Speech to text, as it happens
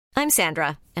I'm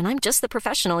Sandra, and I'm just the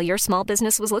professional your small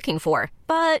business was looking for.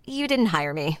 But you didn't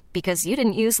hire me because you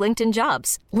didn't use LinkedIn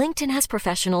Jobs. LinkedIn has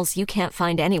professionals you can't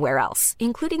find anywhere else,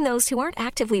 including those who aren't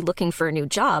actively looking for a new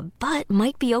job, but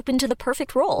might be open to the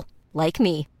perfect role, like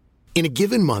me. In a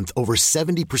given month, over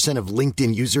 70% of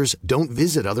LinkedIn users don't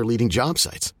visit other leading job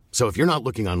sites. So if you're not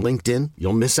looking on LinkedIn,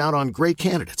 you'll miss out on great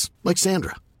candidates like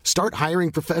Sandra. Start hiring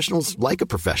professionals like a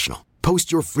professional.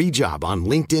 Post your free job on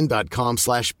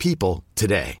linkedin.com/people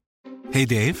today. Hey,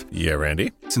 Dave. Yeah,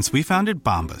 Randy. Since we founded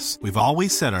Bombas, we've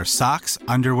always said our socks,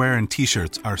 underwear, and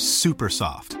T-shirts are super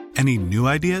soft. Any new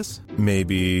ideas?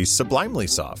 Maybe sublimely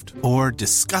soft. Or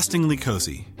disgustingly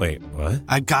cozy. Wait, what?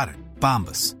 I got it.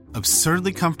 Bombas.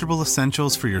 Absurdly comfortable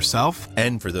essentials for yourself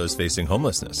and for those facing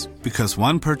homelessness. Because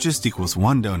one purchased equals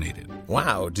one donated.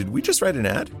 Wow, did we just write an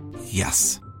ad?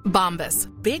 Yes. Bombas.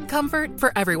 Big comfort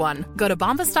for everyone. Go to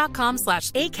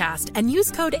bombas.com/ACAST and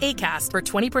use code ACAST for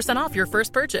 20% off your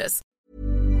first purchase.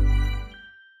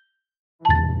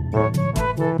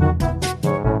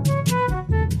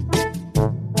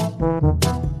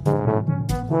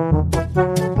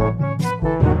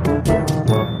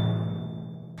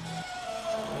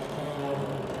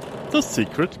 The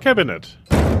Secret Cabinet.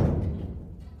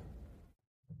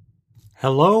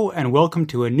 Hello and welcome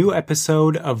to a new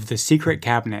episode of The Secret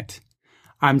Cabinet.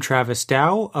 I'm Travis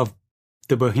Dow of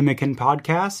the Bohemican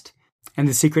Podcast, and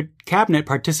The Secret Cabinet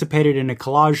participated in a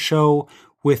collage show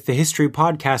with the History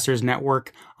Podcasters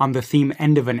Network on the theme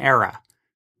End of an Era.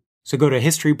 So go to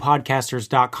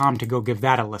historypodcasters.com to go give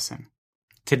that a listen.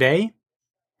 Today,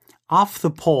 Off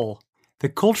the Pole, the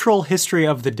cultural history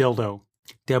of the dildo.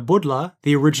 Der Buddler,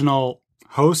 the original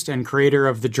host and creator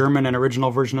of the German and original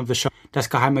version of the show, Das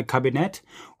Geheime Kabinett,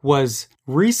 was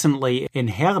recently in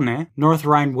Herne, North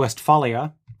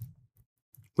Rhine-Westphalia,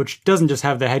 which doesn't just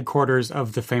have the headquarters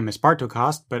of the famous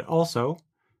Bartokost, but also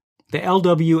the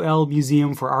LWL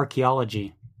Museum for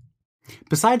Archaeology.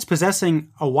 Besides possessing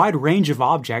a wide range of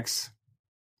objects,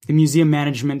 the museum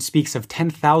management speaks of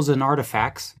 10,000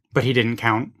 artifacts, but he didn't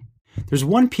count. There's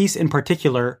one piece in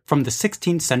particular from the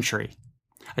 16th century,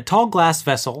 a tall glass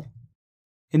vessel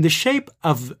in the shape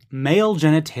of male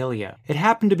genitalia. It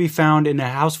happened to be found in a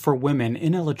house for women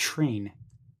in a latrine.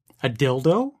 A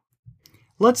dildo?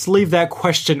 Let's leave that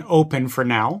question open for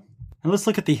now, and let's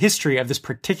look at the history of this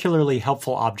particularly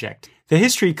helpful object. The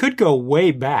history could go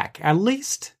way back. At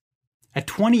least a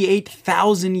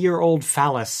 28,000-year-old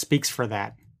phallus speaks for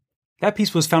that. That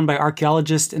piece was found by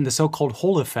archaeologists in the so-called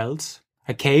Hohlefels,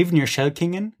 a cave near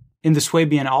Schelkingen in the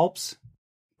Swabian Alps,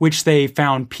 which they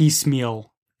found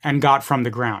piecemeal and got from the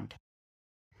ground.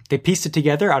 They pieced it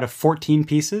together out of 14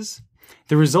 pieces.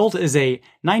 The result is a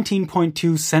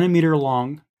 19.2 centimeter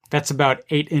long, that's about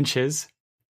 8 inches,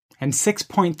 and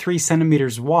 6.3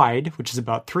 centimeters wide, which is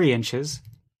about 3 inches,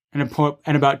 and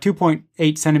about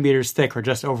 2.8 centimeters thick, or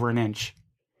just over an inch,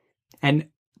 and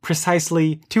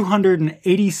precisely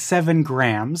 287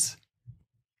 grams.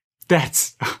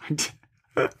 That's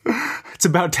it's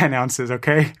about 10 ounces,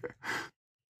 okay?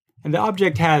 And the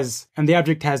object has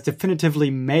definitively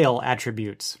male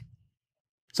attributes.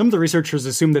 Some of the researchers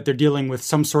assume that they're dealing with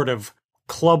some sort of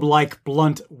club-like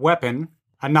blunt weapon,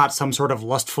 and not some sort of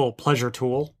lustful pleasure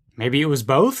tool. Maybe it was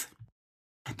both?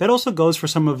 That also goes for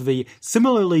some of the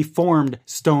similarly formed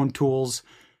stone tools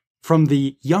from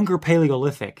the younger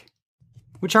Paleolithic,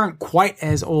 which aren't quite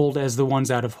as old as the ones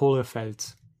out of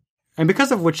Hohlefels, and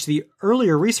because of which the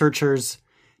earlier researchers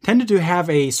tended to have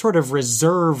a sort of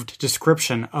reserved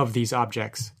description of these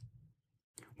objects.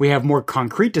 We have more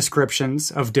concrete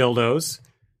descriptions of dildos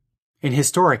in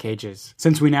historic ages,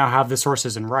 since we now have the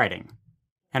sources in writing.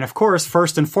 And of course,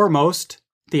 first and foremost,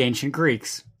 the ancient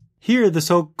Greeks. Here, the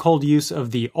so-called use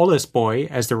of the olisboi,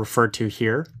 as they're referred to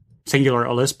here, singular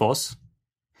olisbos,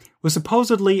 was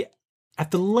supposedly,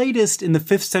 at the latest in the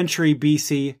 5th century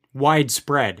BC,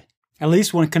 widespread. At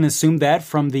least one can assume that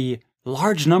from the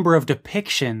large number of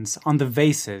depictions on the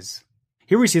vases.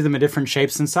 Here we see them in different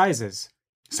shapes and sizes.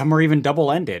 Some are even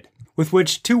double-ended, with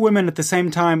which two women at the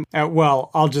same time, well,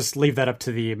 I'll just leave that up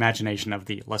to the imagination of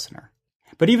the listener.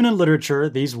 But even in literature,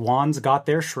 these wands got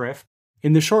their shrift.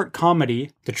 In the short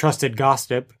comedy, The Trusted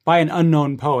Gossip, by an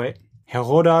unknown poet,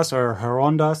 Herodas or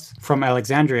Herondas from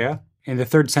Alexandria, in the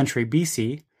 3rd century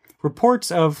BC,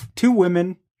 reports of two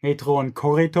women, Metro and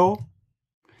Coreto,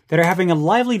 that are having a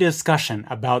lively discussion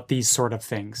about these sort of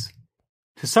things.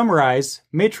 To summarize,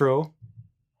 Metro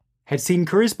had seen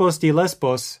Chryspos de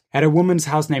Lesbos at a woman's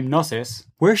house named Gnosis,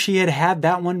 where she had had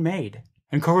that one made.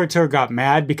 And Coreto got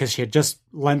mad because she had just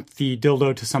lent the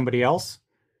dildo to somebody else,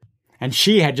 and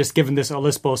she had just given this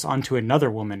Olisbos onto another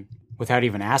woman. without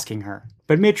even asking her.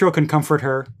 But Metro can comfort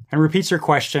her and repeats her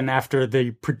question after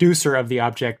the producer of the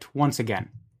object once again.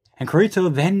 And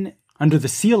Kurito then, under the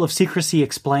seal of secrecy,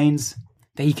 explains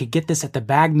that he could get this at the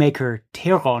bag maker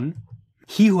Teron.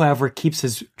 He, however, keeps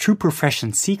his true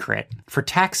profession secret for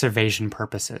tax evasion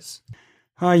purposes.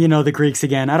 The Greeks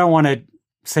again. I don't want to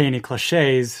say any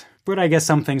cliches, but I guess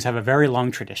some things have a very long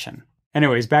tradition.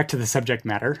 Anyways, back to the subject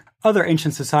matter. Other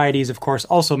ancient societies, of course,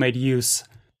 also made use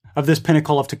of this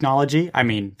pinnacle of technology. I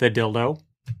mean, the dildo.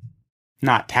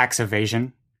 Not tax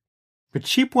evasion. But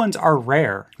cheap ones are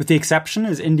rare, with the exception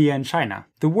is India and China.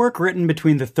 The work written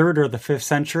between the 3rd or the 5th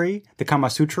century, the Kama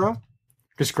Sutra,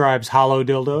 describes hollow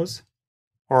dildos,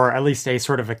 or at least a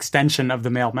sort of extension of the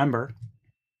male member,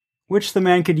 which the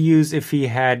man could use if he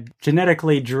had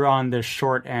genetically drawn the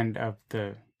short end of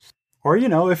the... Or,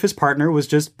 if his partner was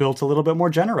just built a little bit more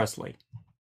generously.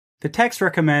 The text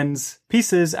recommends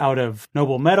pieces out of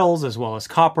noble metals as well as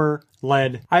copper,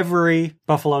 lead, ivory,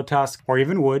 buffalo tusk, or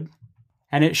even wood.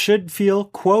 And it should feel,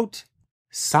 quote,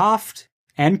 soft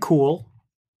and cool.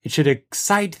 It should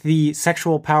excite the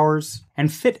sexual powers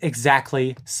and fit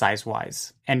exactly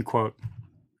size-wise, end quote.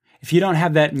 If you don't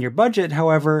have that in your budget,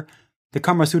 however, the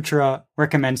Kama Sutra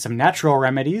recommends some natural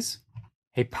remedies,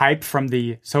 a pipe from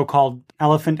the so-called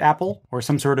elephant apple or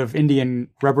some sort of Indian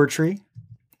rubber tree,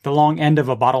 the long end of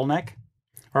a bottleneck,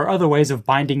 or other ways of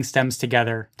binding stems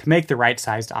together to make the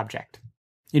right-sized object.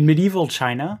 In medieval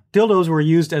China, dildos were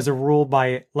used as a rule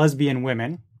by lesbian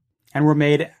women and were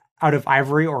made out of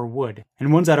ivory or wood,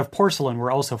 and ones out of porcelain were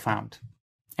also found.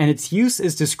 And its use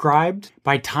is described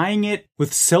by tying it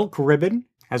with silk ribbon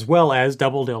as well as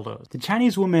double dildos. The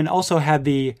Chinese women also had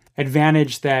the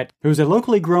advantage that there was a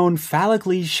locally grown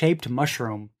phallically shaped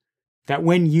mushroom that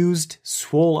when used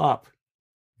swole up.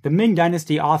 The Ming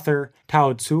Dynasty author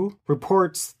Tao Tzu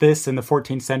reports this in the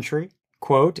 14th century.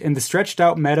 Quote, in the stretched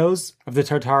out meadows of the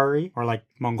Tartary, or like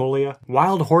Mongolia,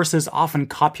 wild horses often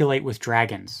copulate with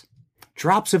dragons.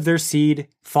 Drops of their seed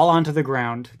fall onto the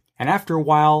ground, and after a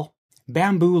while,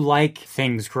 bamboo-like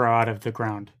things grow out of the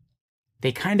ground.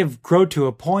 They kind of grow to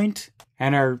a point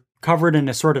and are covered in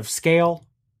a sort of scale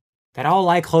that all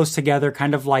lie close together,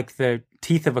 kind of like the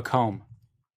teeth of a comb.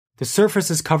 The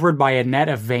surface is covered by a net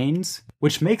of veins,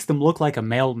 which makes them look like a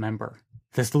male member.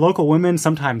 The local women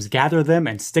sometimes gather them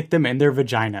and stick them in their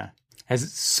vagina.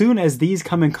 As soon as these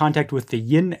come in contact with the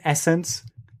yin essence,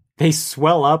 they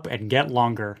swell up and get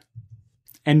longer.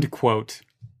 End quote.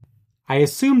 I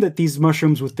assume that these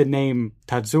mushrooms with the name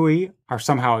Tazui are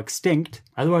somehow extinct,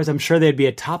 otherwise I'm sure they'd be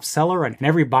a top seller in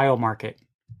every biomarket.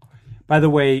 By the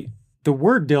way, the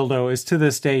word dildo is to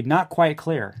this day not quite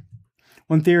clear.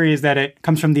 One theory is that it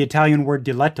comes from the Italian word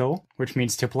diletto, which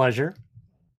means to pleasure.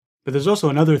 But there's also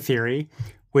another theory,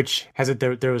 which has it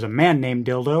there was a man named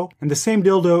Dildo, and the same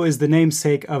Dildo is the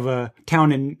namesake of a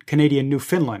town in Canadian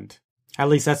Newfoundland. At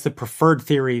least that's the preferred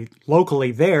theory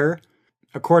locally there,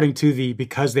 according to the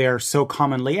because they are so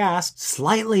commonly asked,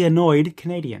 slightly annoyed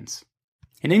Canadians.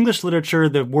 In English literature,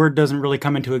 the word doesn't really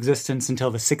come into existence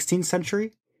until the 16th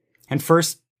century, and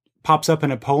first pops up in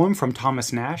a poem from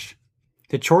Thomas Nash,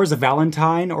 The Chores of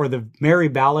Valentine, or the Merry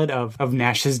Ballad of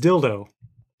Nash's Dildo,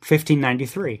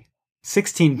 1593.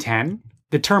 1610,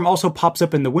 the term also pops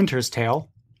up in The Winter's Tale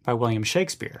by William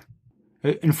Shakespeare.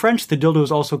 In French, the dildo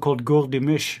is also called gour de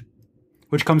miche,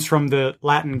 which comes from the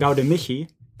Latin gaude mihi,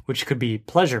 which could be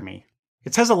pleasure me.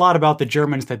 It says a lot about the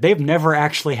Germans that they've never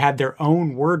actually had their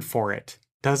own word for it,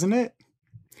 doesn't it?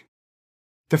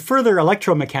 The further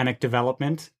electromechanic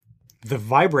development, the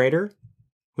vibrator,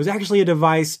 was actually a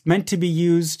device meant to be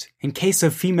used in case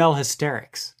of female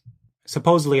hysterics.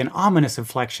 Supposedly an ominous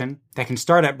affliction that can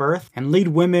start at birth and lead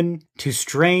women to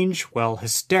strange,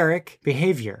 hysteric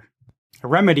behavior. A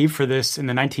remedy for this in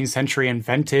the 19th century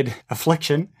invented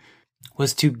affliction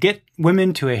was to get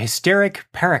women to a hysteric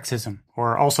paroxysm,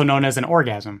 or also known as an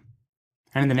orgasm.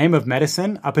 And in the name of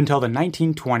medicine, up until the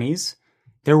 1920s,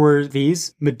 there were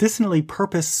these medicinally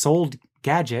purpose-sold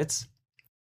gadgets.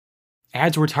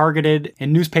 Ads were targeted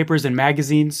in newspapers and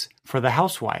magazines for the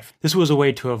housewife. This was a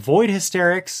way to avoid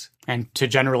hysterics and to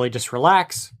generally just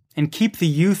relax and keep the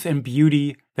youth and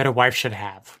beauty that a wife should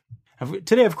have.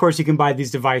 Today, of course, you can buy these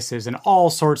devices in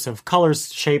all sorts of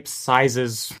colors, shapes,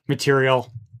 sizes,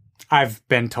 material, I've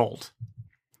been told.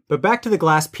 But back to the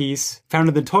glass piece found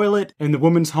in the toilet in the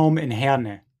woman's home in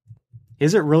Herne.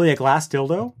 Is it really a glass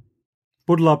dildo?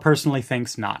 Budla personally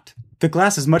thinks not. The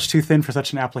glass is much too thin for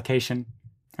such an application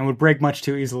and would break much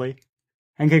too easily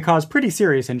and could cause pretty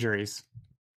serious injuries.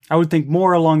 I would think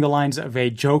more along the lines of a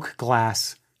joke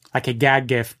glass, like a gag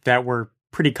gift that were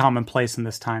pretty commonplace in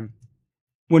this time.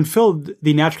 When filled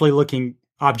the naturally looking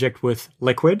object with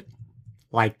liquid,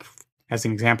 like as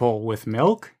an example with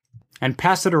milk, and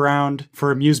pass it around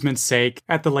for amusement's sake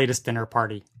at the latest dinner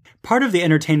party. Part of the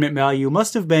entertainment value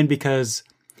must have been because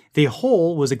the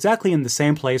hole was exactly in the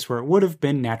same place where it would have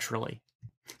been naturally.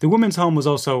 The woman's home was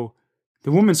also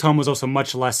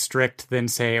much less strict than,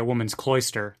 say, a woman's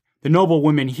cloister. The noble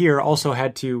women here also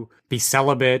had to be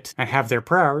celibate and have their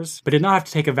prayers, but did not have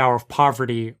to take a vow of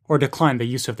poverty or decline the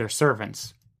use of their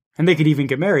servants. And they could even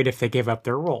get married if they gave up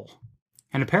their role.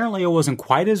 And apparently it wasn't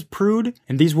quite as prude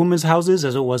in these women's houses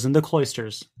as it was in the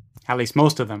cloisters. At least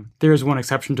most of them. There is one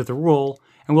exception to the rule,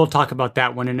 and we'll talk about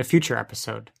that one in a future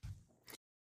episode.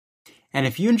 And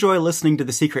if you enjoy listening to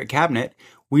The Secret Cabinet,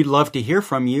 we'd love to hear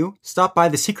from you. Stop by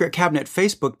the Secret Cabinet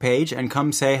Facebook page and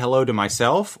come say hello to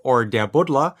myself, or Der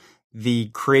Buddler, the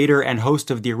creator and host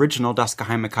of the original Das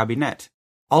Geheime Kabinett.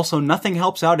 Also, nothing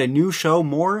helps out a new show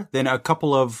more than a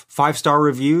couple of 5-star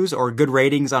reviews or good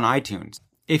ratings on iTunes,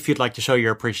 if you'd like to show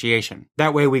your appreciation.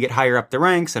 That way we get higher up the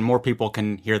ranks and more people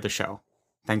can hear the show.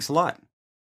 Thanks a lot.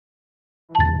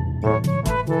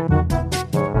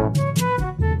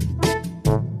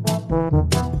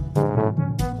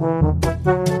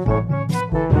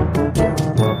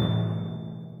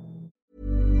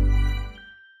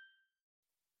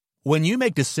 When you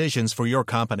make decisions for your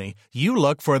company, you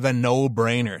look for the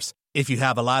no-brainers. If you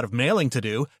have a lot of mailing to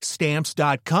do,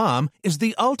 Stamps.com is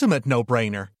the ultimate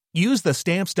no-brainer. Use the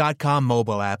Stamps.com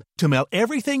mobile app to mail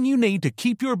everything you need to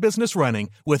keep your business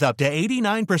running with up to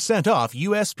 89% off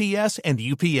USPS and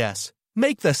UPS.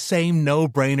 Make the same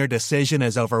no-brainer decision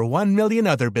as over 1 million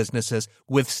other businesses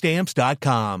with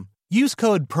Stamps.com. Use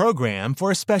code PROGRAM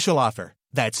for a special offer.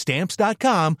 That's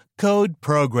Stamps.com, code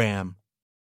PROGRAM.